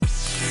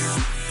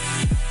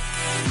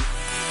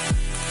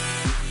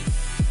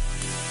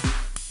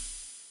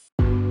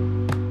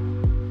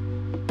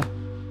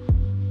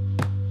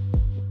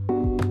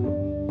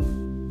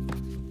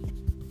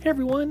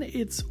everyone,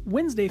 it's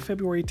Wednesday,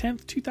 February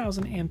 10th,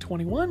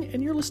 2021,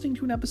 and you're listening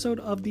to an episode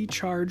of the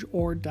Charge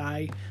or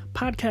Die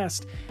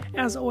podcast.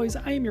 As always,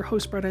 I am your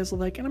host, Brett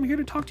Hazeldyke, and I'm here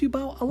to talk to you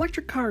about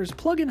electric cars,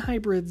 plug-in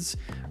hybrids,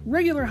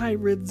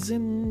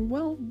 and,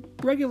 well,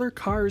 regular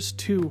cars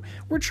too.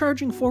 We're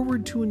charging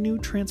forward to a new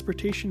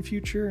transportation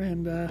future,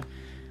 and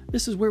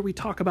this is where we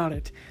talk about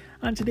it.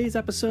 On today's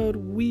episode,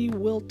 we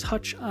will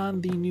touch on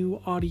the new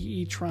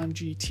Audi e-tron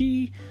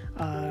GT,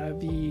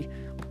 the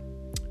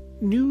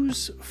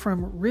news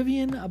from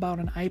Rivian about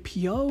an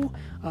IPO,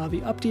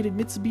 the updated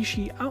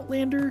Mitsubishi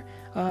Outlander,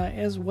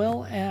 as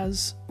well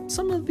as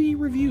some of the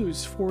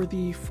reviews for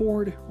the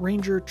Ford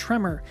Ranger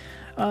Tremor.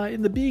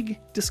 In the big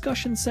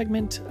discussion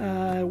segment,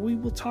 we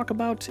will talk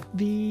about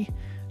the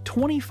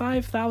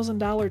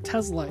 $25,000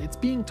 Tesla. It's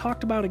being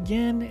talked about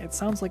again. It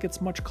sounds like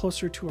it's much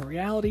closer to a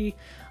reality.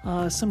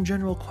 Some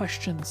general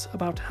questions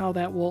about how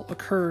that will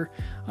occur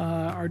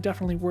are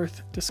definitely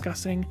worth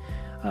discussing.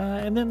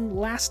 And then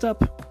last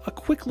up, a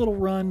quick little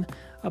run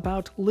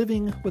about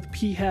living with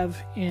PHEV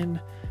in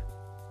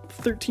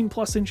 13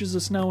 plus inches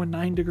of snow and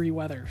 9-degree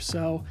weather.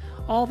 So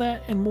all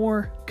that and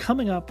more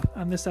coming up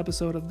on this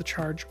episode of the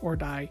Charge or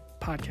Die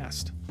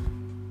podcast.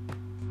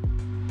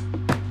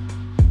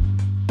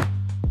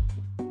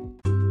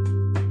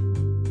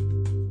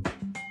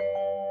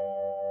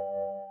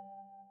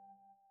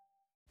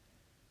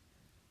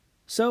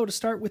 So to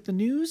start with the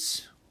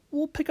news,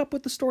 we'll pick up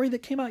with the story that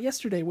came out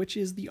yesterday, which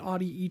is the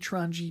Audi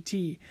e-tron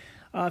GT.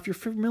 If you're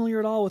familiar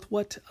at all with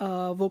what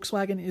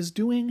Volkswagen is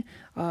doing,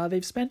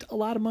 they've spent a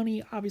lot of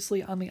money,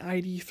 obviously, on the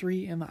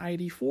ID.3 and the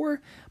ID.4,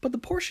 but the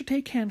Porsche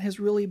Taycan has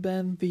really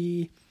been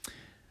the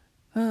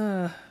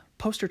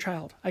poster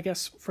child, I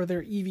guess, for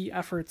their EV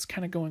efforts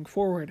kind of going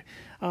forward.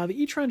 The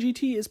e-tron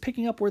GT is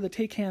picking up where the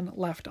Taycan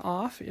left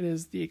off. It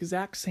is the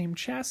exact same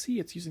chassis,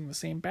 it's using the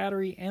same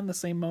battery and the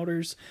same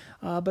motors,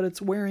 but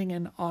it's wearing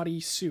an Audi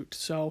suit.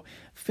 So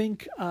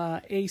think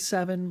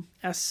A7,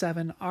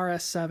 S7,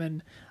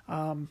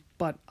 RS7,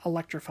 but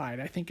electrified,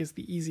 I think is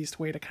the easiest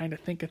way to kind of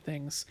think of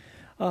things.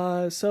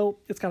 So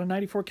it's got a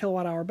 94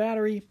 kilowatt hour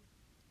battery.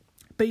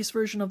 Base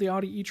version of the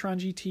Audi e-tron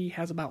GT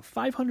has about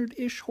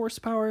 500-ish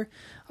horsepower.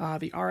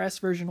 The RS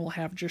version will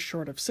have just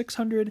short of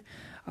 600.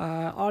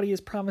 Audi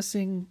is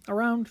promising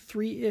around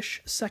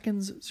 3-ish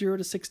seconds, 0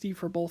 to 60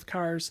 for both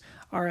cars.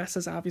 RS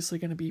is obviously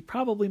going to be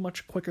probably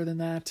much quicker than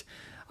that.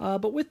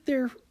 But with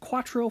their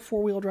Quattro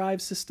four-wheel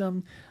drive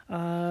system,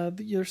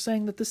 you're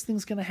saying that this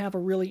thing's going to have a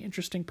really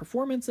interesting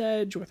performance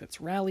edge with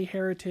its rally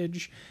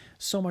heritage,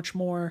 so much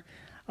more.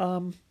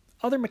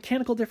 Other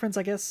mechanical difference,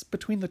 I guess,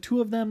 between the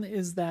two of them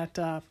is that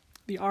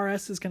the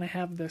RS is going to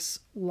have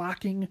this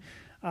locking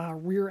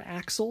rear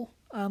axle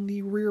on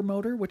the rear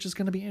motor, which is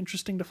going to be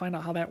interesting to find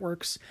out how that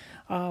works.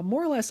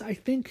 More or less, I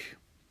think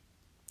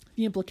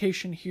the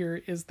implication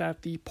here is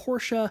that the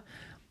Porsche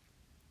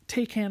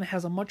Taycan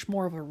has a much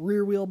more of a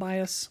rear wheel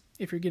bias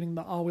if you're getting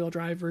the all-wheel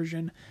drive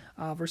version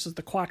versus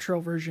the Quattro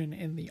version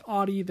in the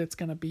Audi that's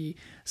going to be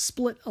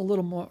split a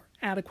little more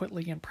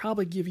adequately and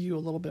probably give you a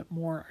little bit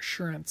more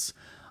assurance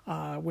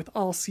with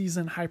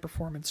all-season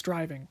high-performance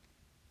driving.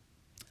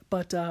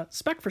 But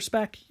spec for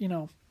spec,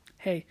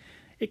 hey,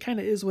 it kind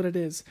of is what it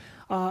is.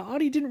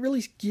 Audi didn't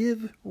really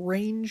give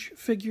range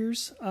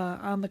figures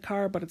on the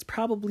car, but it's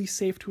probably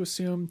safe to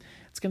assume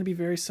it's going to be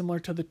very similar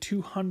to the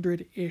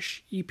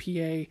 200-ish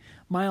EPA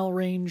mile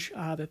range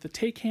that the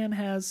Taycan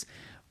has.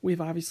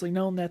 We've obviously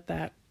known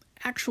that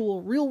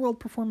actual real-world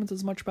performance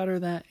is much better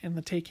than in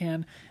the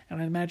Taycan,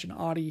 and I imagine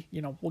Audi,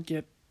 will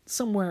get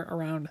somewhere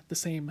around the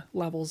same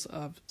levels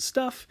of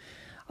stuff.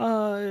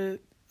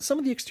 Some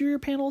of the exterior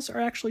panels are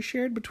actually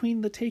shared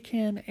between the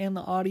Taycan and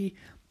the Audi.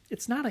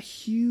 It's not a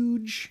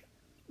huge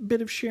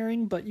bit of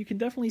sharing, but you can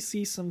definitely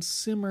see some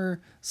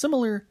similar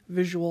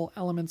visual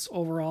elements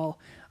overall,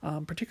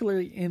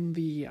 particularly in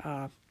the,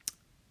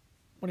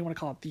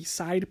 the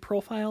side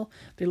profile.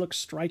 They look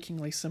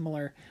strikingly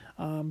similar,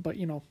 but,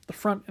 the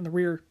front and the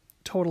rear,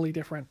 totally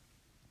different.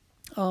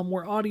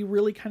 Where Audi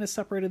really kind of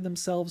separated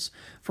themselves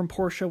from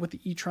Porsche with the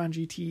e-tron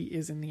GT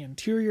is in the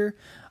interior,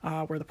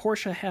 where the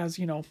Porsche has,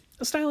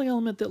 a styling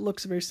element that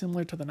looks very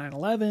similar to the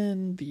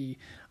 911, the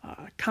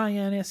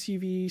Cayenne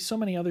SUV, so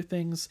many other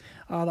things.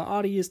 The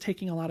Audi is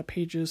taking a lot of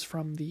pages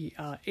from the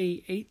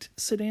A8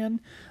 sedan,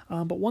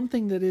 but one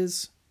thing that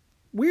is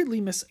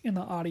weirdly missing in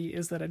the Audi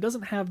is that it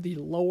doesn't have the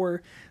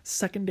lower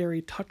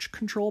secondary touch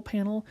control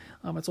panel.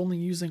 It's only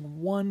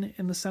using one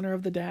in the center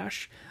of the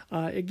dash.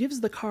 It gives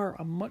the car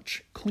a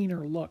much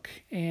cleaner look,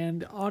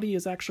 and Audi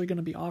is actually going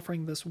to be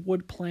offering this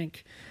wood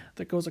plank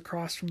that goes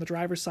across from the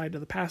driver's side to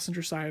the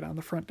passenger side on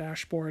the front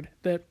dashboard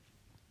that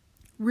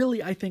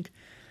really, I think,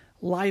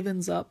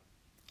 livens up,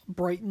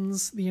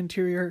 brightens the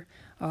interior,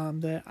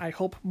 that I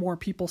hope more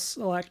people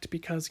select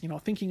because,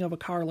 thinking of a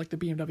car like the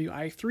BMW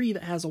i3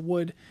 that has a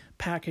wood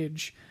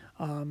package,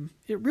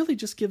 it really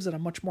just gives it a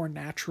much more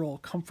natural,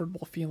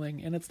 comfortable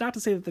feeling. And it's not to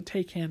say that the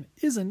Taycan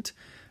isn't,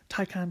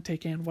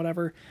 Taycan,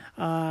 whatever.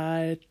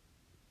 The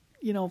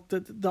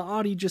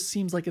Audi just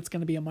seems like it's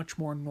going to be a much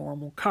more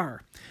normal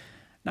car.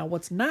 Now,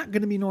 what's not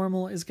going to be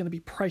normal is going to be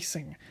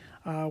pricing.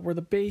 where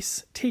the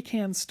base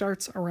Taycan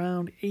starts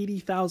around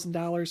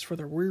 $80,000 for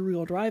the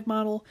rear-wheel drive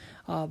model.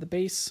 The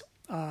base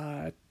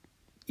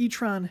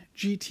e-tron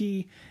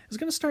GT is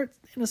going to start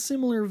in a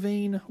similar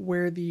vein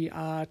where the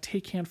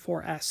Taycan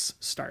 4S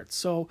starts.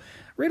 So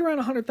right around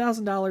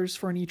 $100,000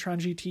 for an e-tron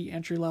GT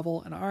entry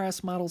level. An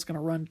RS model is going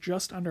to run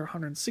just under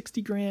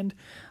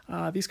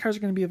 $160,000. These cars are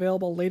going to be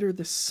available later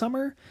this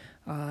summer.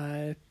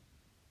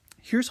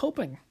 Here's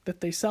hoping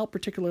that they sell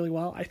particularly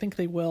well. I think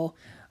they will,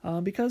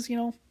 because, you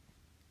know,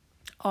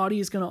 Audi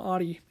is going to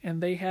Audi,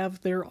 and they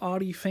have their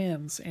Audi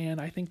fans, and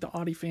I think the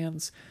Audi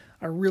fans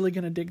are really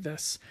going to dig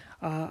this.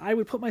 I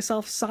would put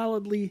myself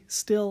solidly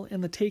still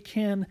in the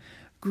Taycan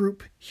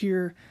group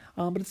here,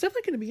 but it's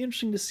definitely going to be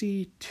interesting to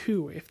see,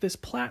 too, if this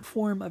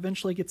platform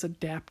eventually gets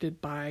adapted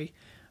by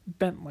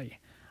Bentley.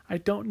 I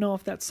don't know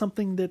if that's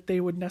something that they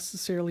would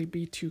necessarily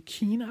be too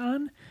keen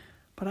on,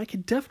 but I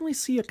could definitely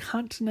see a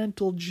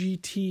Continental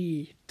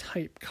GT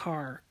type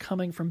car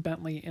coming from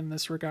Bentley in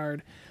this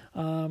regard.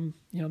 You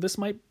know, this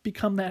might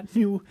become that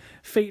new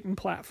Phaeton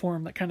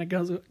platform that kind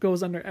of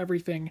goes under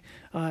everything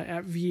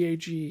at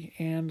VAG,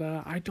 and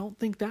I don't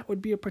think that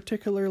would be a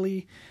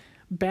particularly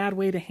bad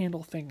way to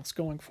handle things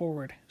going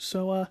forward.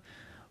 So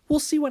we'll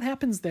see what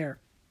happens there.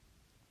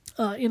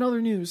 In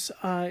other news,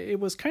 it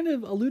was kind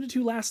of alluded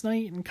to last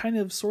night and kind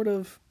of sort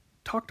of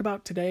talked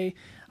about today.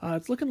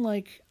 It's looking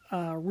like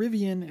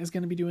Rivian is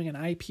going to be doing an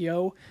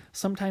IPO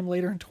sometime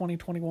later in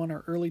 2021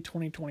 or early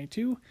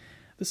 2022.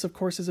 This, of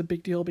course, is a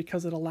big deal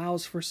because it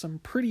allows for some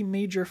pretty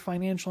major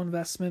financial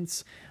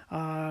investments, you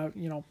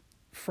know,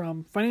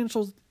 from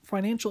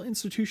financial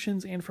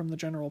institutions and from the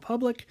general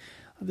public.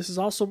 This is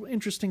also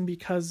interesting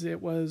because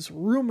it was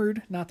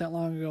rumored not that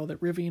long ago that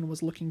Rivian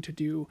was looking to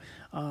do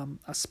a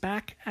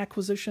SPAC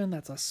acquisition.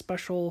 That's a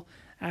special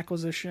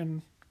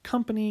acquisition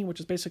company,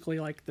 which is basically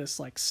like this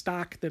like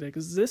stock that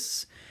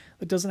exists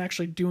that doesn't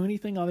actually do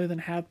anything other than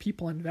have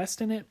people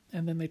invest in it,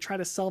 and then they try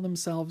to sell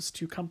themselves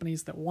to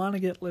companies that want to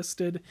get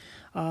listed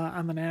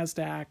on the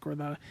NASDAQ or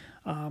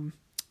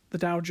the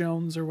Dow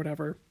Jones or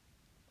whatever.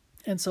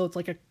 And so it's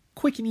like a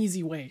quick and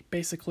easy way,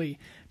 basically,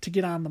 to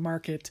get on the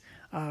market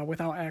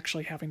without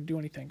actually having to do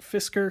anything.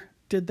 Fisker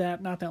did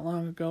that not that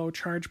long ago.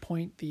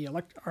 ChargePoint,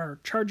 our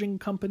charging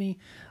company,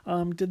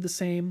 did the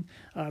same.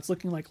 It's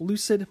looking like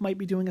Lucid might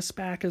be doing a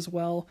SPAC as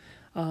well.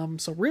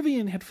 So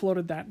Rivian had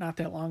floated that not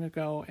that long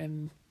ago,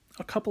 and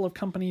a couple of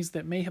companies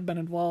that may have been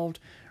involved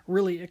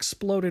really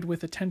exploded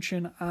with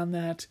attention on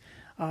that.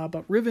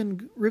 But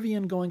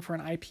Rivian going for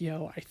an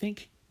IPO, I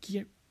think,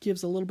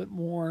 gives a little bit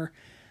more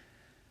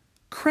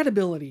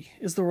credibility,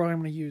 is the word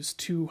I'm going to use,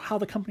 to how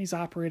the company's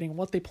operating,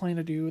 what they plan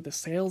to do, the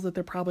sales that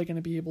they're probably going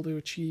to be able to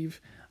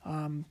achieve.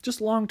 Just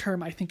long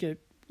term, I think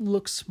it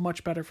looks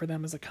much better for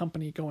them as a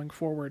company going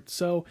forward.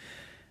 So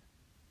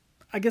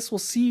I guess we'll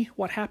see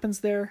what happens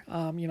there.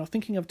 You know,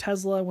 thinking of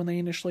Tesla when they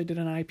initially did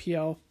an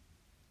IPO,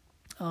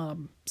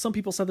 some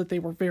people said that they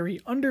were very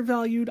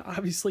undervalued.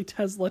 Obviously,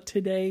 Tesla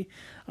today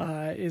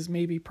is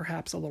maybe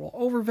perhaps a little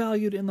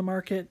overvalued in the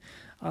market.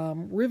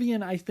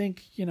 Rivian, I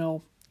think, you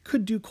know,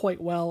 could do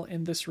quite well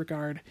in this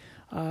regard.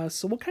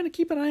 So we'll kind of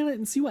keep an eye on it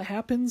and see what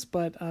happens,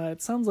 but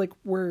it sounds like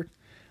we're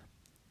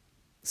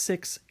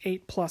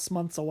 6-8+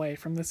 months away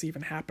from this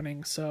even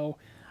happening. So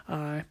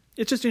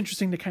it's just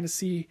interesting to kind of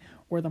see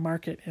where the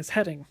market is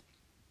heading.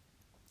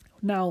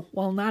 Now,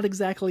 while not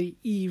exactly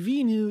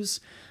EV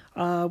news,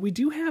 we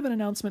do have an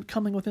announcement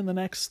coming within the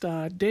next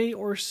day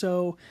or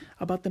so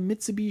about the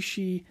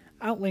Mitsubishi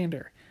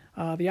Outlander.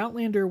 The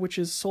Outlander, which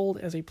is sold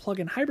as a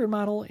plug-in hybrid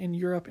model in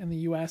Europe and the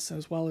US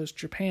as well as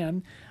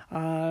Japan,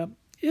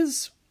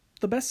 is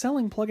the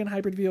best-selling plug-in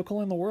hybrid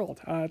vehicle in the world.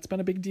 It's been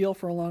a big deal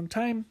for a long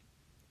time.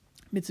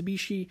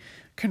 Mitsubishi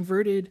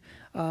converted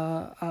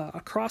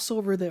a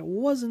crossover that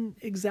wasn't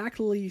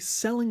exactly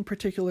selling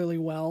particularly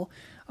well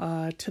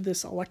to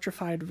this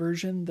electrified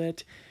version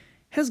that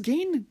has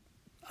gained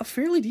a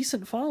fairly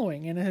decent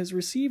following and has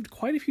received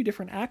quite a few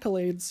different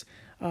accolades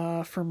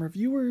from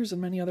reviewers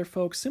and many other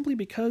folks, simply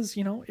because,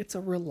 you know, it's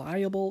a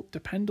reliable,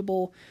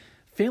 dependable,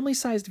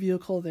 family-sized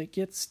vehicle that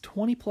gets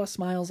 20+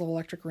 miles of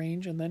electric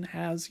range and then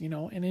has, you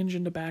know, an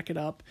engine to back it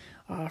up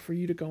for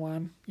you to go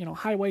on, you know,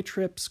 highway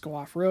trips, go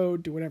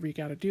off-road, do whatever you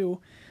got to do.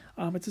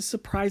 It's a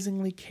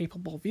surprisingly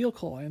capable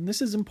vehicle, and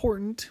this is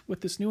important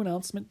with this new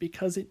announcement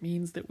because it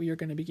means that we are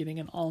going to be getting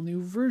an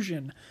all-new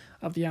version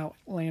of the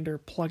Outlander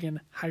plug-in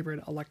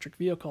hybrid electric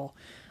vehicle.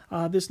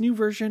 This new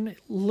version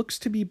looks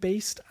to be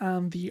based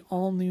on the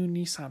all-new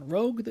Nissan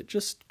Rogue that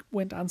just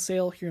went on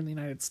sale here in the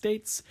United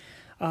States.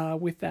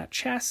 With that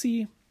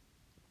chassis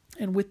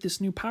and with this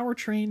new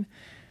powertrain,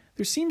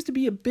 there seems to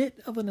be a bit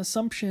of an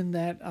assumption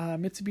that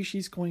Mitsubishi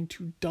is going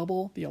to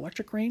double the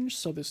electric range,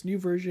 so this new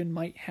version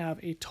might have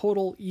a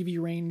total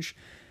EV range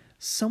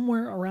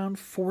somewhere around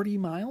 40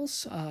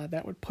 miles.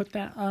 That would put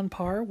that on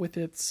par with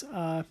its,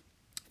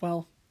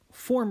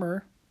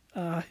 former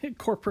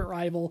corporate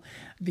rival,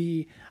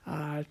 the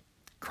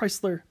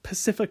Chrysler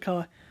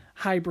Pacifica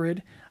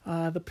Hybrid.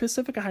 The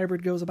Pacifica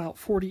Hybrid goes about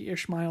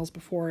 40-ish miles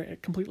before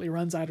it completely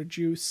runs out of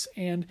juice,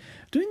 and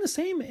doing the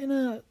same in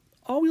a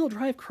all-wheel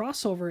drive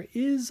crossover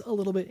is a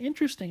little bit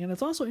interesting, and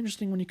it's also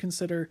interesting when you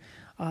consider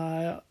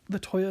the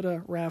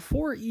Toyota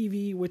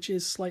RAV4 EV, which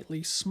is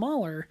slightly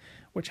smaller,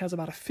 which has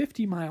about a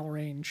 50-mile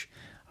range.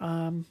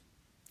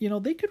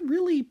 They could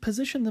really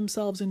position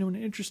themselves into an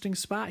interesting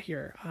spot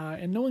here.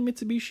 And knowing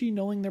Mitsubishi,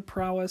 knowing their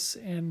prowess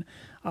in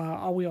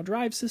all-wheel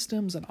drive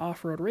systems and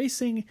off-road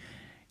racing,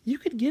 you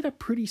could get a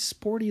pretty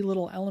sporty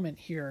little element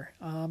here.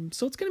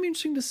 So it's going to be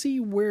interesting to see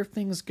where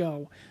things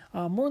go.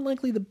 More than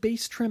likely, the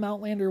base trim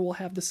Outlander will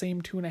have the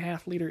same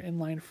 2.5-liter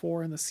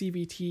inline-4 and the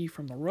CVT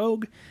from the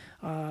Rogue.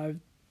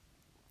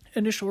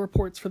 Initial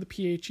reports for the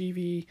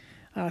PHEV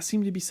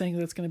seem to be saying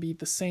that it's going to be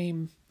the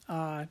same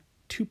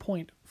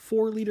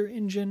 2.4-liter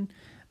engine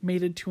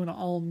mated to an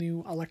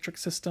all-new electric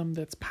system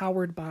that's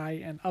powered by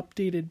an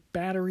updated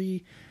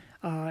battery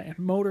and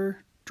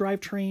motor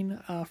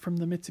drivetrain from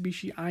the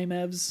Mitsubishi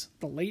i-MiEVs,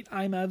 the late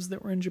i-MiEVs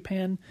that were in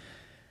Japan.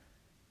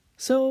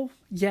 So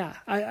yeah,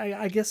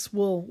 I guess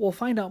we'll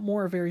find out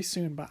more very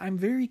soon, but I'm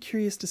very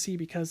curious to see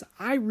because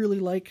I really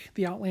like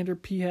the Outlander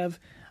PHEV.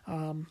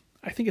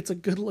 I think it's a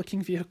good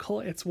looking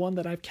vehicle. It's one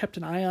that I've kept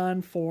an eye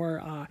on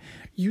for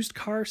used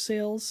car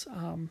sales,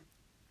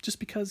 just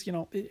because,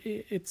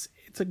 it's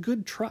a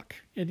good truck.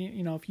 And,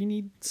 if you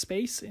need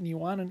space and you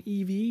want an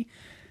EV,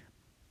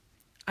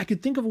 I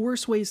could think of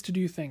worse ways to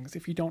do things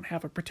if you don't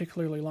have a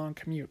particularly long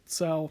commute.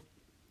 So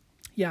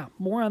yeah,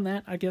 more on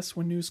that, I guess,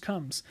 when news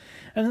comes.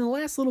 And then the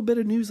last little bit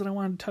of news that I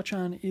wanted to touch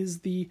on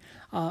is the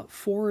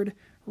Ford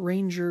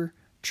Ranger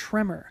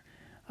Tremor.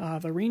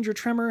 The Ranger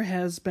Tremor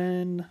has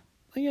been,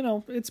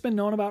 it's been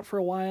known about for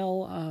a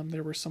while.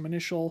 There were some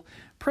initial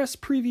press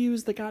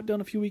previews that got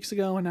done a few weeks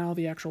ago, and now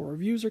the actual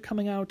reviews are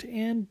coming out,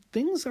 and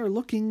things are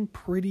looking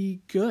pretty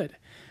good.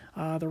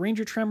 The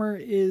Ranger Tremor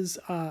is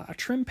a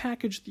trim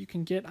package that you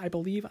can get, I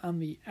believe, on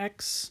the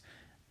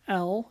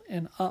XL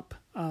and up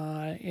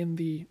in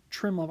the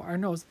trim of, or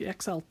no, it's the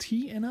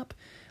XLT and up.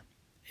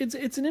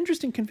 It's an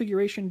interesting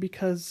configuration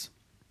because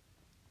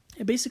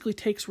it basically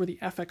takes where the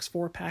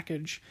FX4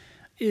 package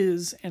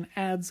is and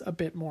adds a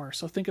bit more.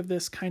 So think of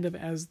this kind of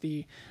as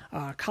the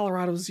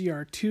Colorado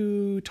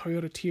ZR2,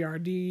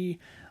 Toyota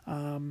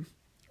TRD,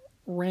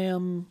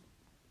 Ram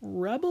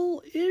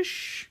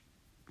Rebel-ish,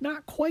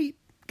 not quite,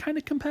 kind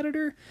of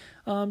competitor.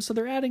 So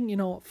they're adding,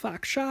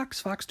 Fox shocks,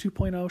 Fox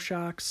 2.0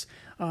 shocks,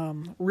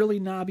 really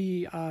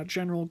knobby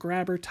general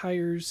grabber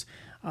tires,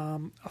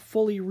 a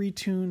fully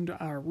retuned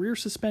rear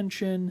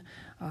suspension,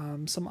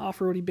 some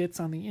off-roady bits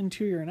on the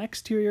interior and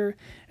exterior,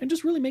 and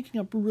just really making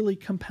a really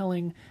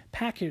compelling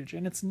package.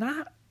 And it's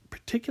not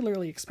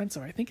particularly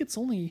expensive. I think it's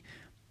only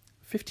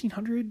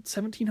 $1,500,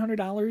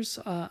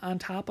 $1,700 on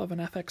top of an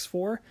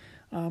FX4.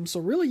 So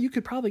really you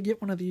could probably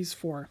get one of these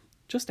for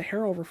just a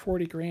hair over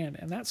 40 grand.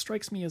 And that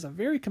strikes me as a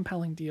very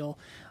compelling deal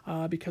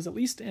because at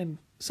least in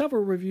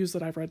several reviews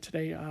that I've read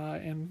today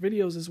and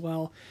videos as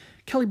well,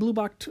 Kelley Blue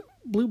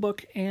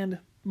Book and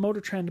Motor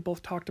Trend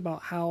both talked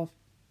about how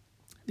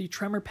the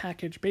Tremor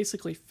package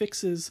basically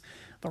fixes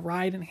the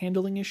ride and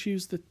handling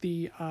issues that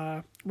the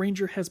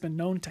Ranger has been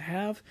known to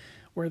have,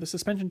 where the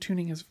suspension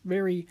tuning is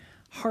very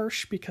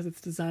harsh because it's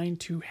designed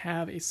to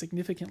have a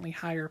significantly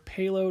higher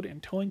payload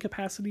and towing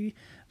capacity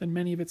than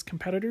many of its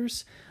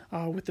competitors.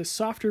 With the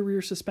softer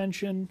rear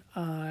suspension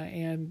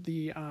and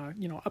the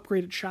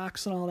upgraded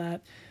shocks and all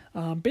that,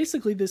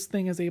 basically this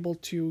thing is able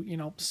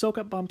to soak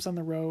up bumps on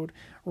the road,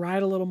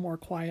 ride a little more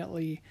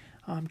quietly,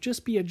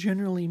 just be a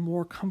generally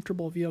more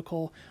comfortable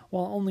vehicle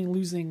while only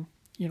losing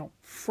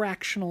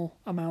fractional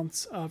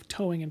amounts of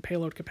towing and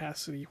payload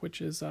capacity,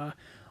 which is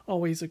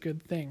always a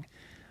good thing.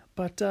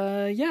 But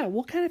yeah,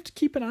 we'll kind of have to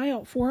keep an eye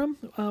out for them.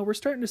 We're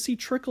starting to see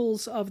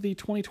trickles of the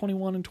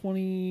 2021 and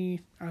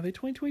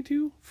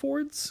 2022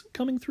 Fords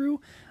coming through.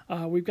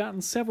 We've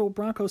gotten several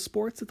Bronco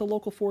Sports at the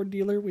local Ford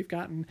dealer. We've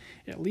gotten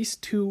at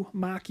least 2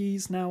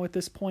 Mach-E's now at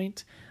this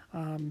point.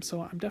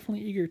 So I'm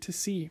definitely eager to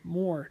see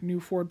more new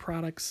Ford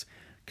products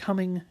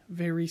coming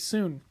very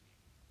soon.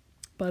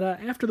 But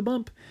after the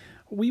bump,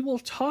 we will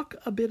talk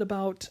a bit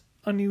about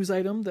a news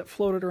item that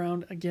floated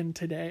around again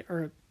today,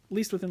 or at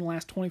least within the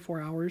last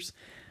 24 hours.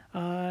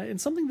 And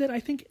something that I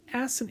think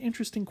asks an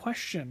interesting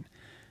question.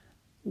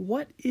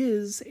 What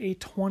is a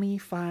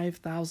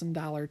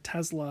 $25,000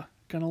 Tesla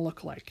going to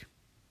look like?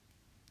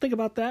 Think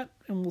about that,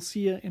 and we'll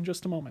see you in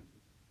just a moment.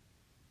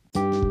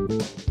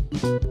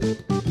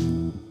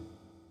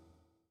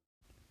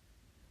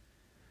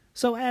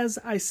 So as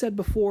I said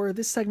before,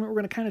 this segment we're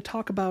going to kind of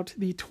talk about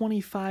the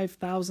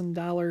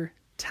 $25,000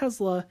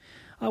 Tesla,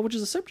 which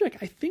is a subject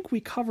I think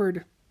we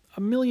covered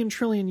a million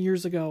trillion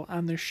years ago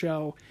on this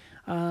show.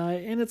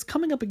 And it's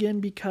coming up again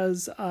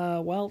because,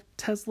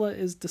 Tesla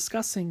is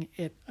discussing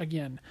it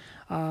again.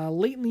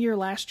 Late in the year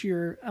last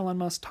year, Elon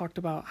Musk talked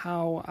about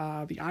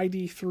how the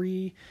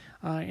ID.3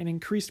 and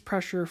increased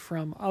pressure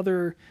from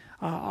other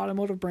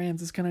automotive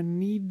brands is going to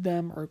need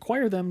them or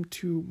require them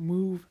to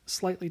move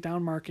slightly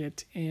down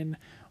market in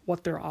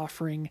what they're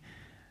offering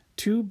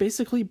to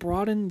basically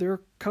broaden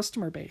their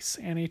customer base.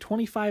 And a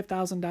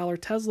 $25,000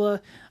 Tesla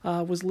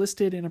was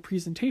listed in a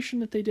presentation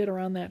that they did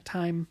around that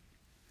time.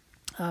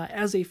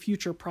 as a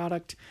future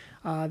product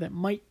that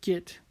might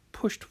get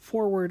pushed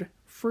forward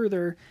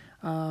further,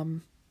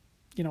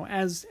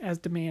 as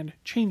demand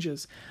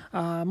changes.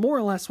 More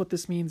or less what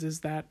this means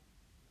is that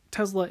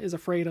Tesla is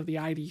afraid of the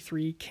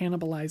ID3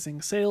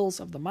 cannibalizing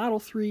sales of the Model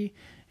 3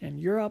 in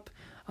Europe.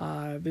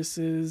 This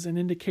is an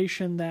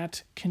indication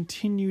that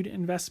continued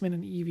investment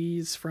in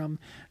EVs from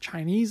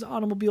Chinese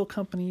automobile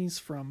companies,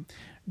 from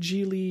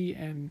Geely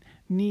and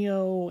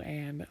NIO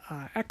and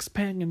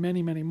XPeng and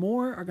many, many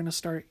more are going to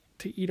start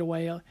to eat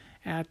away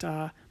at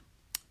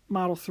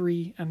Model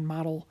 3 and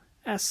Model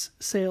S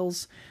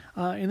sales.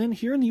 And then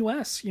here in the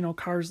US,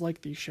 cars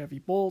like the Chevy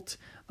Bolt,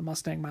 the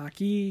Mustang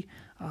Mach-E,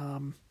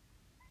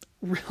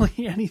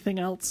 really anything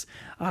else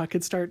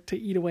could start to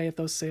eat away at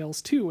those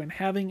sales too. And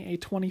having a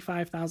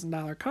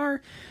 $25,000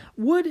 car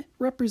would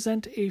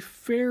represent a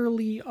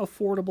fairly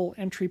affordable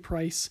entry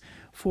price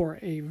for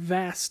a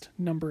vast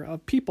number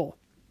of people.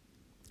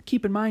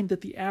 Keep in mind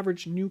that the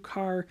average new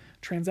car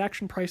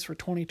transaction price for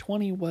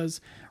 2020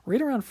 was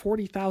right around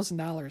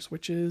 $40,000,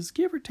 which is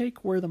give or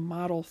take where the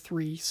Model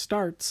 3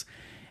 starts.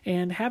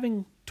 And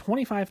having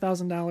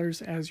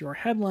 $25,000 as your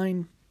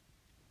headline,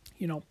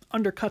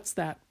 undercuts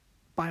that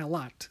by a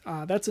lot.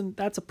 That's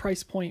a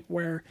price point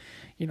where,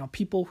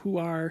 people who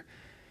are,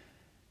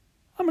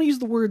 I'm going to use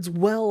the words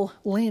well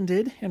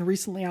landed and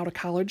recently out of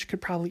college could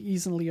probably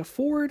easily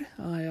afford.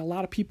 A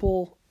lot of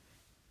people,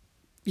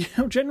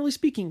 generally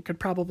speaking, could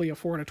probably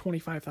afford a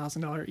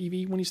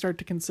 $25,000 EV when you start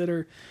to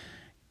consider,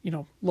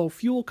 low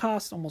fuel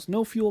cost, almost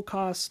no fuel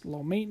cost,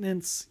 low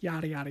maintenance,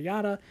 yada, yada,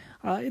 yada.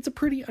 It's a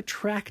pretty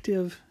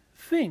attractive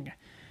thing.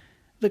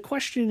 The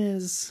question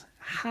is,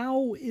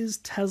 how is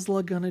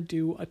Tesla going to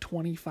do a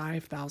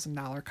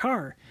 $25,000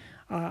 car?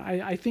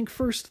 I think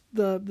first,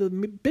 the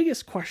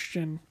biggest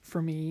question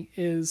for me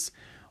is,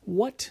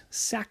 what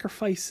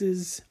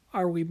sacrifices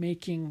are we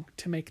making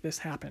to make this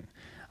happen?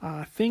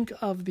 Think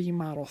of the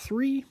Model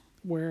 3,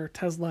 where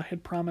Tesla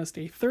had promised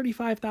a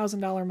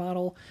 $35,000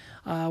 model,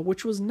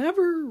 which was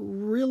never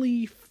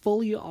really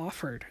fully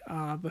offered.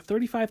 The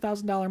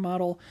 $35,000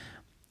 model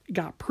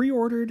got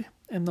pre-ordered,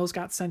 and those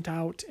got sent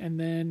out, and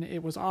then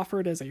it was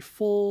offered as a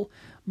full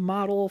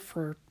model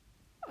for,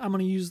 I'm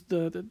going to use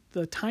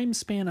the time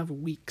span of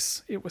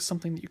weeks. It was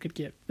something that you could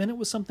get. Then it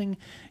was something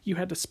you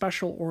had to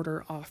special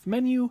order off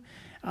menu,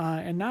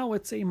 and now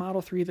it's a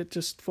Model 3 that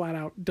just flat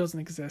out doesn't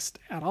exist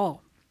at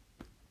all.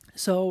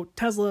 So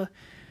Tesla,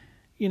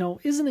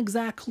 isn't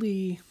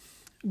exactly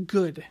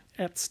good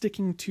at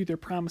sticking to their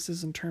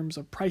promises in terms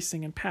of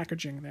pricing and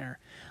packaging there.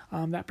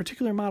 That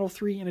particular Model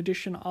 3, in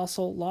addition,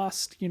 also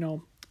lost,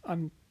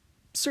 on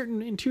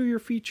certain interior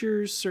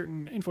features,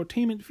 certain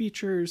infotainment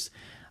features.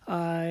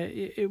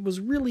 It was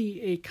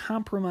really a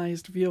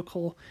compromised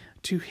vehicle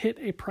to hit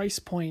a price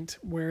point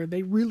where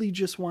they really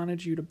just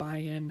wanted you to buy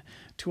in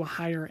to a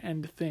higher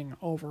end thing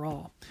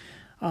overall.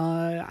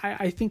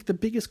 I think the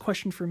biggest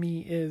question for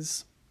me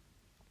is,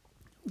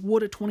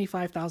 would a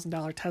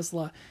 $25,000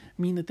 Tesla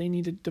mean that they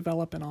need to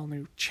develop an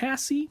all-new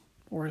chassis?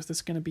 Or is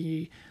this going to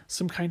be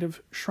some kind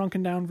of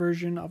shrunken down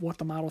version of what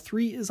the Model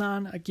 3 is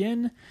on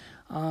again?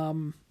 How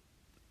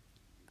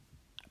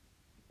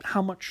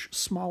much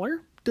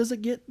smaller does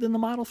it get than the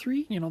Model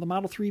 3? The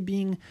Model 3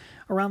 being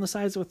around the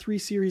size of a 3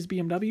 Series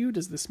BMW,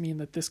 does this mean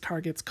that this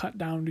car gets cut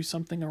down to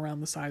something around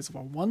the size of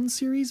a 1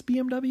 Series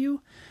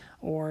BMW?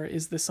 Or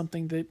is this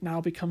something that now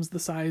becomes the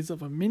size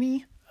of a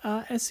mini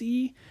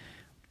SE?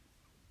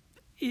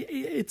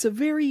 It's a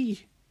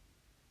very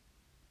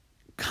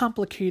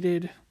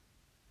complicated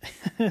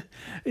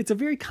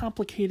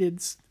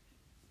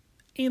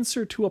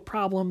answer to a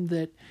problem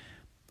that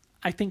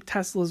I think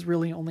Tesla's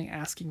really only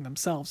asking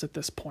themselves at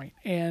this point.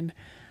 And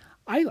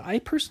I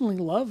personally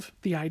love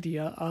the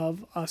idea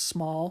of a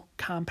small,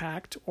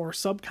 compact, or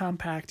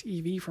subcompact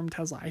EV from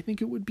Tesla. I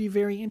think it would be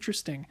very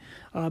interesting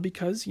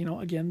because,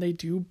 again, they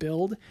do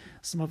build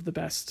some of the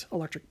best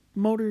electric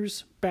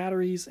motors,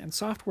 batteries, and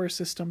software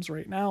systems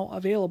right now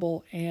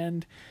available.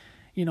 And,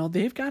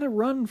 they've got to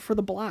run for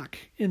the block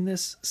in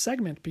this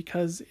segment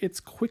because it's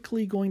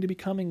quickly going to be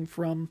coming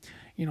from,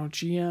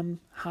 GM,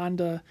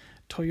 Honda,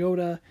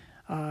 Toyota,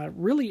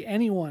 really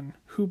anyone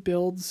who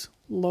builds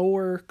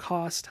lower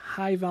cost,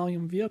 high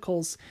volume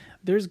vehicles.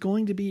 There's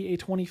going to be a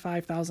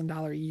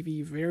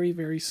 $25,000 EV very,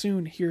 very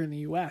soon here in the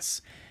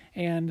US.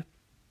 And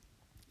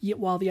yet,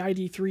 while the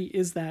ID3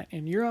 is that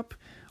in Europe,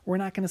 we're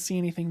not going to see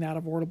anything that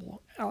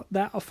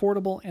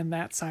affordable and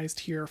that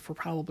sized here for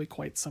probably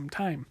quite some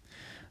time.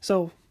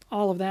 So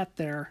all of that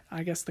there,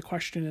 I guess the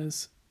question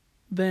is,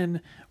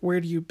 then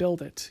where do you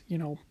build it?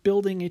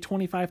 Building a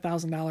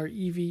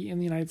 $25,000 EV in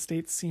the United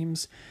States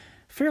seems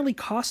fairly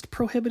cost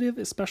prohibitive,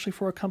 especially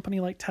for a company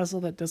like Tesla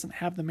that doesn't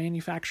have the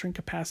manufacturing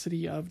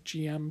capacity of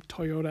GM,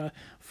 Toyota,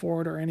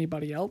 Ford, or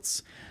anybody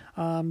else.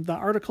 The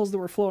articles that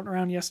were floating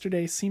around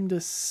yesterday seemed to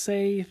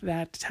say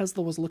that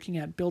Tesla was looking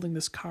at building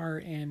this car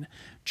in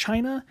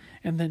China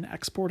and then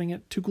exporting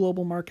it to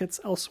global markets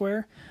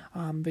elsewhere.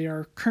 They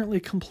are currently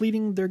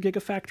completing their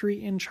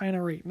Gigafactory in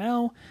China right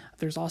now.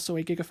 There's also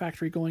a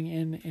Gigafactory going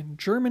in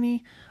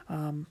Germany.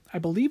 I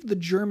believe the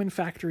German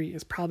factory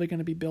is probably going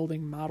to be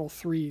building Model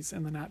 3s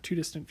in the not too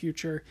distant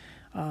future,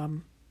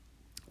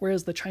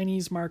 whereas the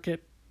Chinese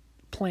market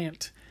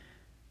plant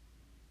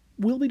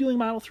will be doing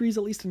Model 3s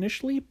at least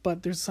initially,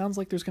 but there sounds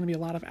like there's going to be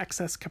a lot of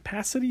excess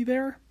capacity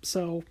there.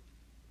 So,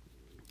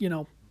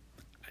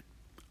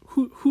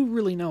 who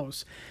really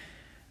knows?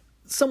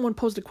 Someone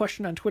posed a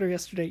question on Twitter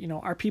yesterday,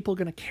 are people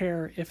going to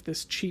care if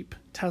this cheap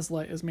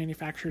Tesla is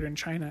manufactured in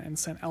China and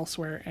sent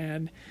elsewhere?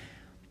 And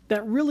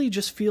that really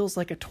just feels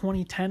like a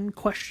 2010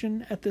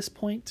 question at this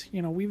point.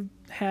 We've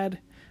had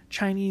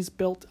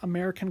Chinese-built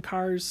American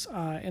cars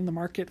in the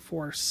market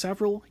for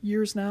several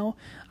years now.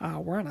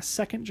 We're on a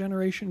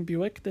second-generation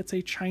Buick that's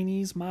a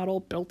Chinese model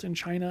built in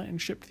China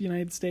and shipped to the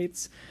United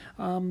States.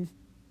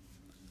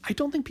 I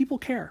don't think people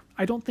care.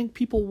 I don't think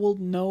people will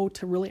know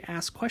to really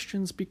ask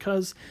questions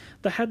because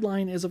the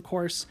headline is, of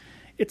course,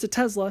 it's a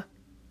Tesla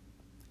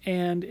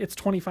and it's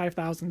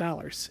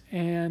 $25,000.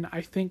 And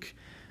I think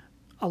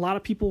a lot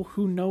of people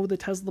who know the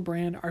Tesla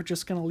brand are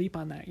just going to leap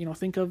on that.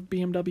 Think of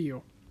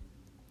BMW.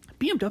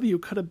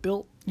 BMW could have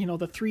built,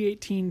 the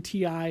 318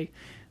 Ti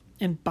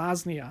in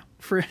Bosnia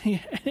for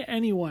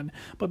anyone,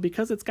 but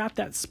because it's got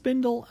that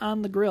spindle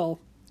on the grill,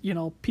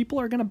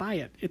 people are going to buy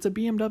it. It's a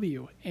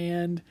BMW,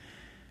 and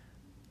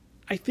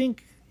I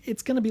think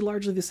it's going to be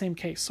largely the same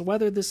case. So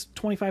whether this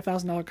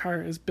 $25,000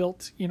 car is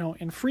built,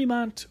 in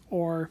Fremont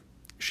or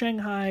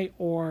Shanghai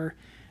or,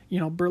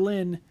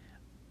 Berlin,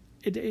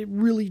 it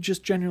really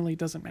just generally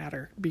doesn't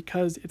matter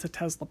because it's a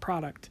Tesla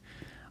product.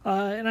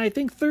 And I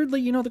think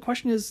thirdly, the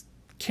question is,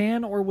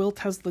 can or will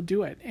Tesla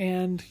do it?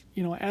 And,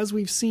 as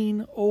we've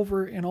seen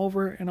over and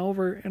over and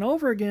over and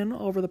over again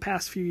over the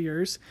past few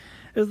years,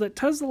 is that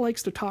Tesla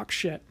likes to talk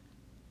shit,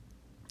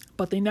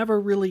 but they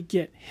never really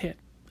get hit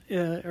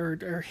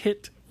or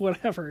hit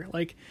whatever.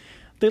 Like,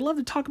 they love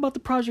to talk about the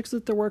projects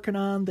that they're working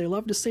on. They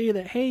love to say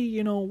that,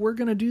 hey, we're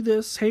going to do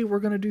this. Hey, we're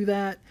going to do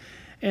that.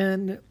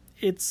 And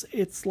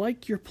it's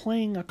like you're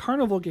playing a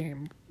carnival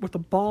game with a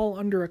ball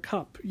under a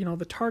cup.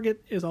 The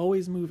target is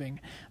always moving.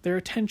 Their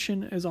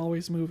attention is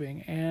always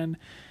moving. And,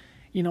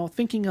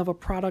 thinking of a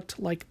product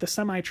like the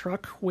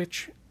semi-truck,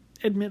 which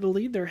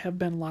admittedly there have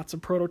been lots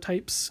of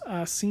prototypes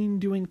seen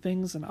doing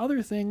things and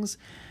other things,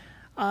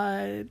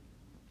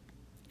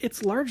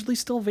 it's largely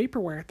still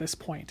vaporware at this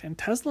point. And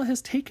Tesla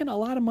has taken a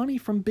lot of money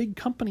from big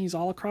companies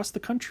all across the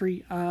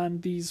country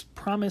on these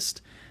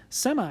promised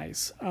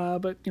semis,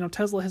 but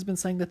Tesla has been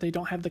saying that they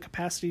don't have the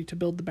capacity to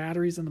build the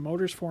batteries and the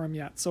motors for them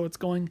yet, so it's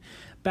going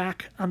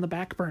back on the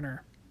back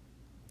burner.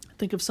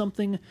 Think of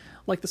something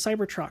like the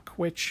Cybertruck,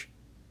 which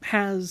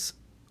has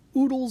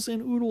oodles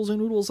and oodles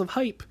and oodles of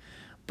hype,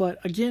 but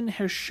again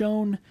has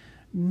shown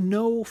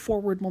no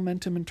forward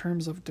momentum in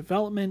terms of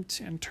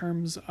development, in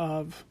terms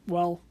of,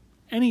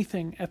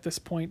 anything at this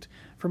point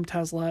from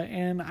Tesla,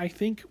 and I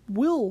think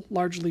will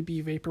largely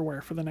be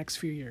vaporware for the next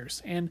few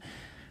years. And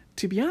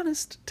to be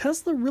honest,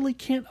 Tesla really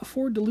can't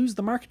afford to lose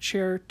the market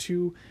share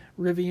to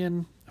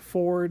Rivian,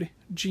 Ford,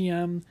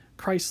 GM,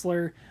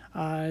 Chrysler,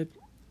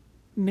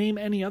 name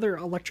any other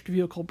electric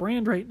vehicle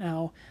brand right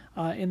now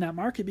in that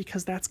market,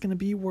 because that's going to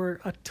be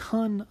where a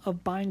ton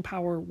of buying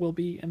power will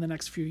be in the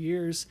next few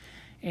years.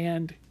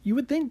 And you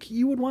would think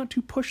you would want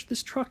to push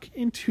this truck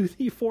into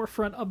the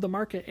forefront of the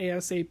market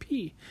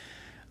ASAP.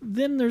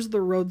 Then there's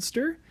the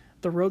Roadster.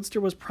 The Roadster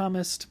was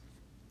promised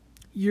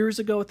years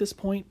ago at this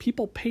point.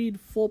 People paid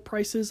full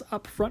prices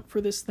up front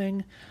for this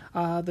thing.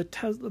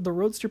 The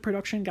Roadster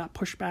production got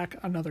pushed back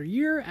another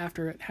year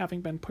after it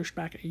having been pushed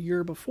back a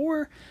year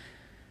before.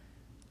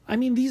 I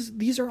mean,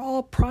 these are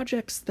all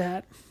projects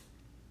that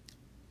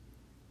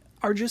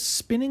are just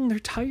spinning their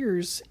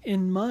tires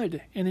in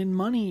mud and in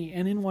money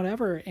and in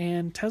whatever.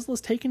 And Tesla's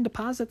taking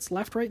deposits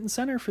left, right, and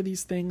center for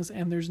these things,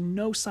 and there's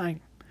no sign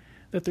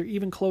that they're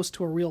even close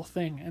to a real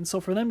thing. And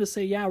so for them to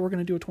say, yeah, we're going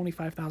to do a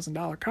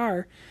 $25,000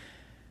 car,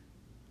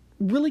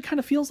 really kind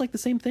of feels like the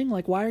same thing.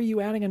 Like, why are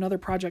you adding another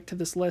project to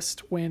this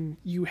list when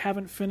you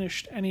haven't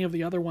finished any of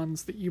the other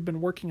ones that you've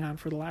been working on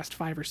for the last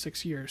 5 or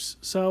 6 years?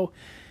 So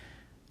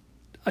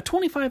a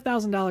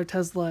 $25,000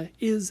 Tesla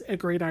is a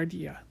great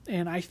idea.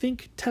 And I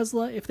think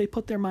Tesla, if they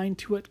put their mind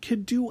to it,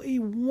 could do a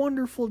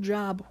wonderful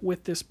job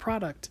with this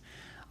product.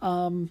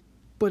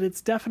 But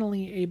it's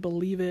definitely a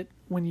believe it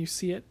when you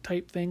see it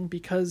type thing,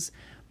 because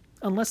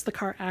unless the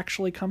car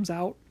actually comes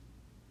out,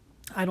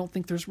 I don't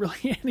think there's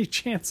really any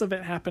chance of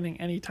it happening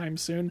anytime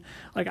soon.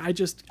 Like, I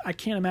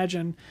can't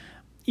imagine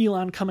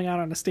Elon coming out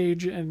on a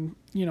stage in,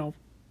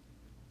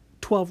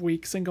 12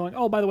 weeks and going,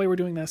 oh, by the way, we're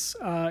doing this.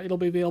 It'll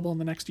be available in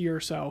the next year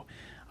or so.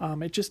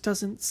 It just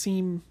doesn't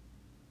seem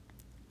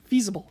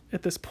feasible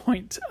at this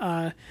point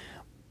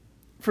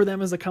for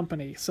them as a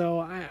company. So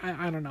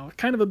I don't know.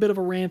 Kind of a bit of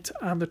a rant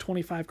on the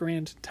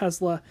 $25,000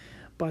 Tesla,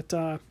 but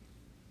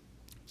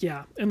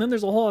yeah. And then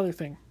there's a whole other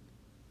thing.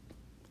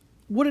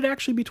 would it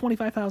actually be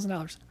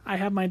 $25,000? I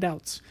have my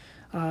doubts.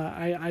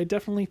 I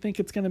definitely think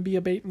it's going to be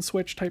a bait and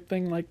switch type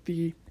thing like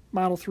the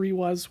Model 3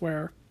 was,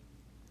 where,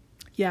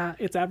 yeah,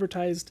 it's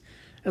advertised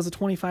as a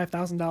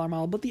 $25,000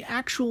 model, but the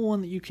actual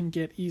one that you can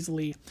get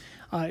easily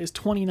is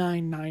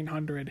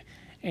 $29,900.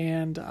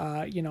 And,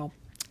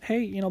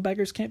 hey,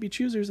 beggars can't be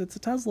choosers. It's a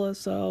Tesla,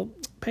 so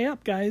pay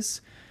up,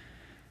 guys.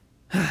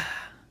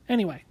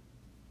 Anyway,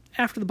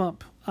 after the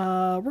bump,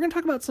 we're going to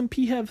talk about some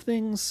PHEV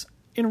things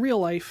in real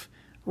life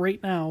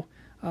right now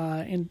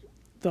in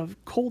the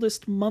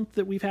coldest month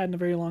that we've had in a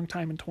very long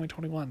time in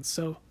 2021.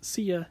 So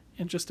see ya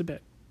in just a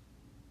bit.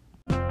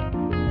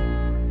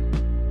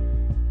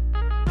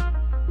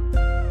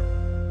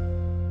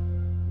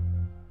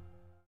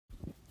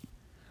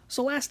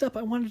 So last up,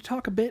 I wanted to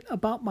talk a bit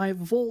about my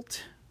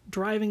Volt,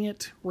 driving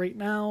it right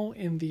now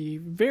in the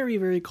very,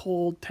 very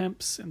cold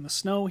temps and the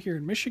snow here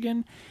in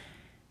Michigan.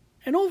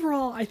 And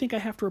overall, I think I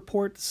have to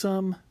report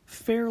some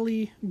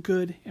fairly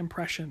good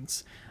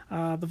impressions.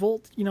 The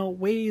Volt,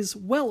 weighs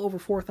well over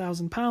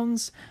 4,000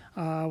 pounds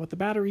with the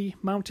battery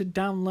mounted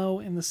down low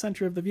in the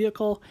center of the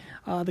vehicle.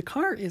 The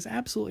car is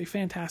absolutely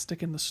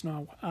fantastic in the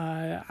snow.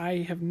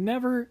 I have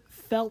never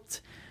felt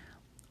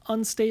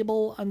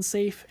unstable,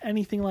 unsafe,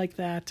 anything like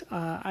that.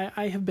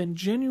 I have been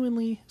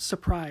genuinely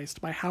surprised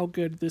by how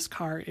good this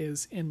car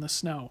is in the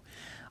snow.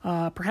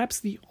 Perhaps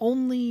the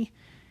only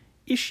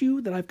issue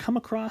that I've come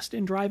across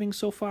in driving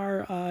so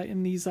far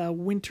in these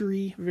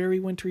very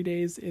wintry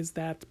days is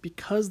that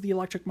because the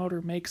electric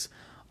motor makes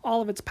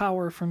all of its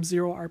power from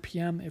 0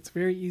 RPM, it's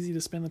very easy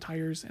to spin the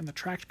tires, and the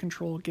traction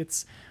control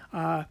gets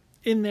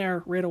in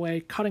there right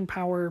away, cutting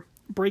power,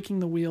 braking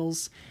the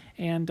wheels,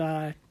 and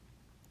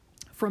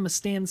from a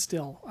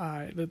standstill,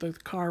 the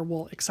car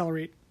will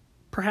accelerate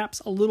perhaps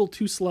a little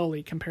too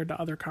slowly compared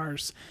to other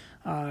cars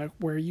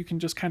where you can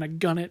just kind of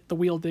gun it, the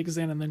wheel digs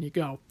in, and then you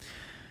go.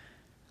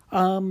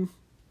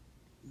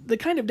 The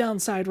kind of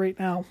downside right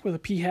now with a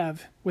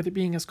PHEV, with it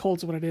being as cold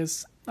as what it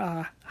is,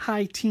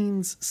 high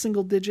teens,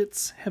 single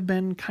digits have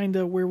been kind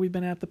of where we've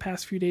been at the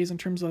past few days in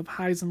terms of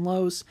highs and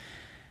lows,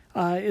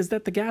 is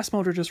that the gas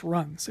motor just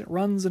runs. It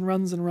runs and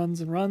runs and runs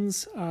and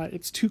runs.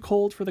 It's too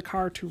cold for the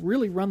car to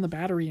really run the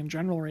battery in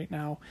general right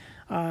now.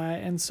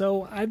 And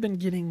so I've been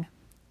getting,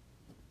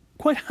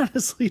 quite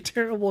honestly,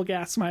 terrible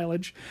gas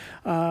mileage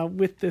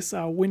with this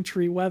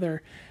wintry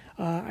weather.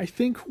 I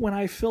think when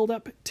I filled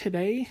up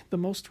today, the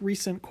most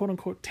recent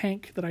quote-unquote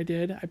tank that I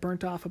did, I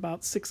burnt off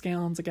about 6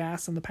 gallons of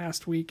gas in the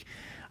past week,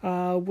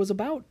 was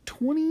about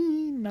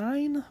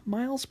 29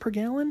 miles per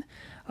gallon.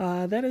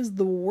 That is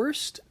the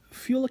worst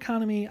fuel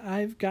economy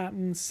I've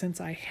gotten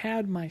since I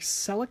had my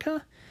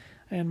Celica,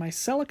 and my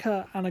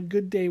Celica on a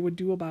good day would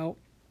do about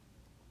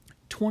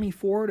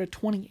 24 to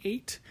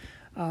 28.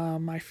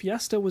 My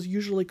Fiesta was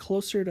usually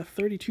closer to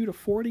 32 to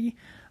 40,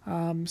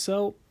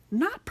 so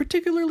not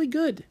particularly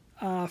good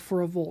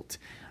for a Volt.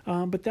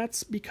 But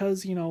that's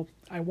because,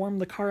 I warm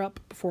the car up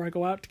before I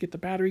go out to get the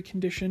battery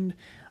conditioned,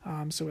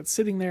 so it's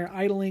sitting there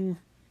idling,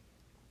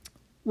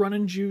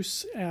 running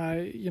juice.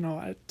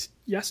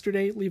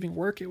 Yesterday, leaving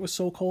work, it was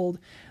so cold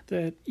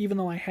that even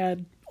though I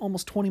had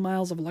almost 20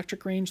 miles of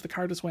electric range, the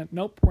car just went,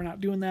 nope, we're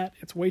not doing that.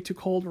 It's way too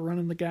cold. We're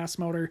running the gas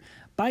motor.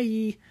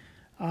 Bye.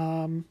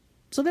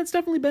 So that's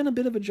definitely been a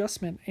bit of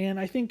adjustment. And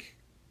I think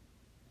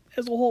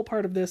as a whole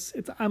part of this,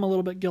 I'm a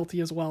little bit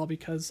guilty as well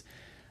because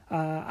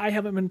I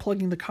haven't been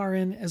plugging the car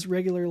in as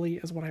regularly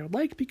as what I would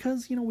like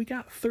because, we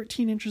got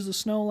 13 inches of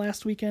snow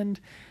last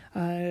weekend,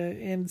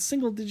 and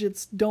single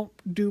digits don't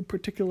do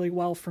particularly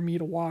well for me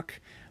to walk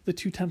the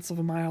 0.2 of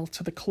a mile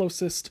to the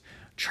closest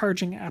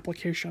charging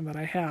application that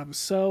I have.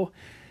 So,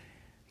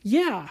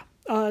 yeah,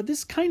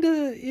 this kind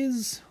of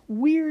is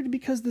weird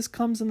because this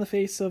comes in the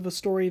face of a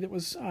story that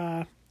was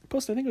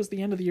posted, I think it was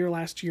the end of the year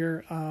last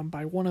year,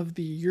 by one of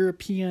the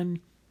European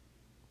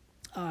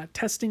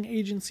testing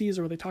agencies,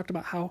 where they talked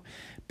about how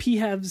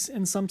PHEVs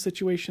in some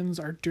situations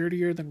are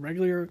dirtier than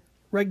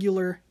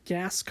regular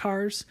gas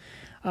cars.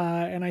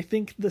 And I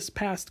think this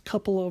past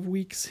couple of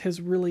weeks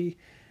has really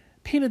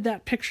painted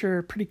that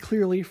picture pretty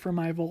clearly for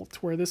my Volt,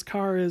 where this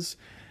car is,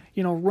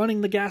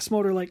 running the gas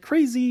motor like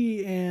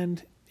crazy,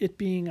 and it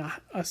being a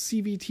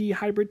CVT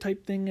hybrid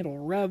type thing, it'll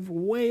rev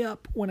way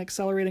up when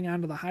accelerating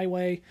onto the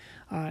highway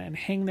and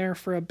hang there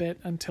for a bit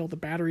until the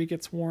battery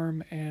gets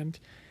warm. And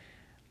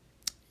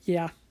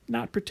yeah,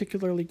 not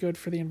particularly good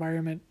for the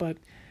environment, but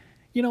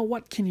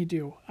what can you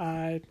do?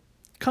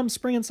 Come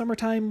spring and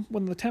summertime,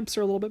 when the temps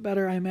are a little bit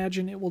better, I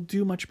imagine it will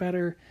do much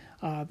better.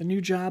 The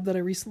new job that I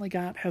recently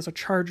got has a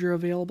charger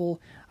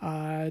available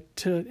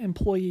to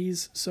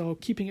employees, so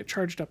keeping it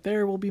charged up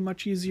there will be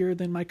much easier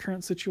than my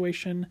current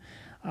situation.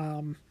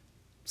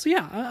 So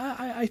yeah,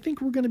 I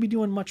think we're going to be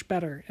doing much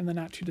better in the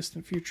not too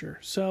distant future.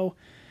 So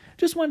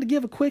just wanted to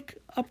give a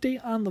quick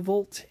update on the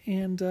Volt,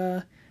 and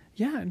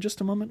in just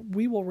a moment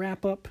we will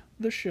wrap up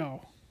the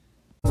show.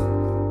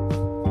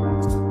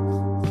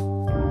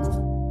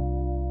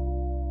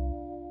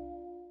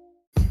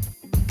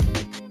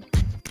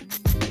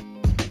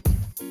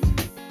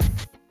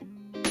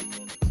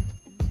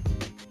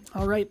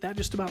 All right, that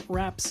just about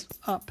wraps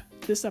up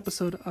this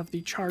episode of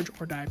the Charge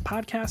or Die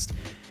podcast.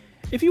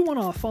 If you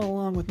want to follow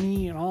along with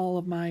me and all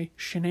of my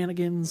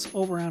shenanigans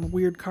over on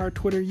Weird Car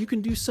Twitter, you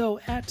can do so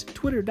at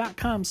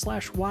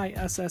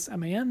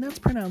twitter.com/YSSMAN. That's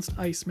pronounced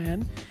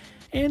Iceman.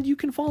 And you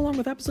can follow along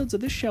with episodes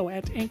of this show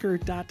at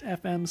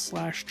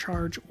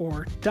anchor.fm/charge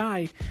or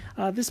die.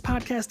 This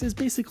podcast is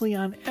basically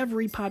on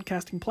every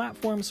podcasting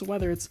platform, so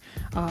whether it's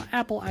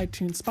Apple,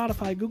 iTunes,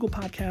 Spotify, Google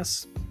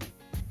Podcasts,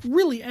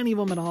 really any of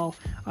them at all,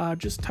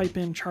 just type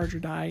in Charge or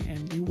Die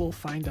and you will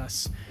find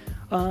us.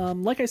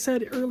 Like I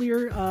said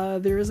earlier,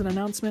 there is an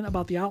announcement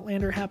about the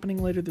Outlander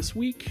happening later this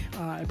week.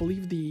 I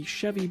believe the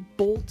Chevy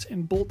Bolt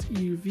and Bolt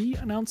EUV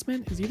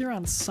announcement is either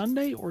on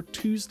Sunday or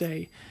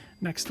Tuesday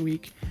next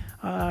week.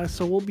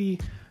 So we'll be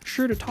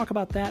sure to talk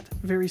about that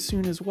very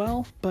soon as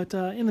well. But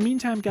in the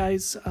meantime,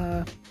 guys,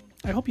 I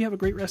hope you have a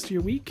great rest of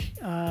your week.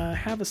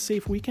 Have a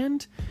safe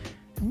weekend.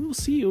 And we will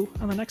see you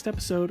on the next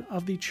episode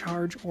of the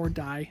Charge or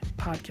Die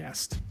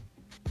podcast.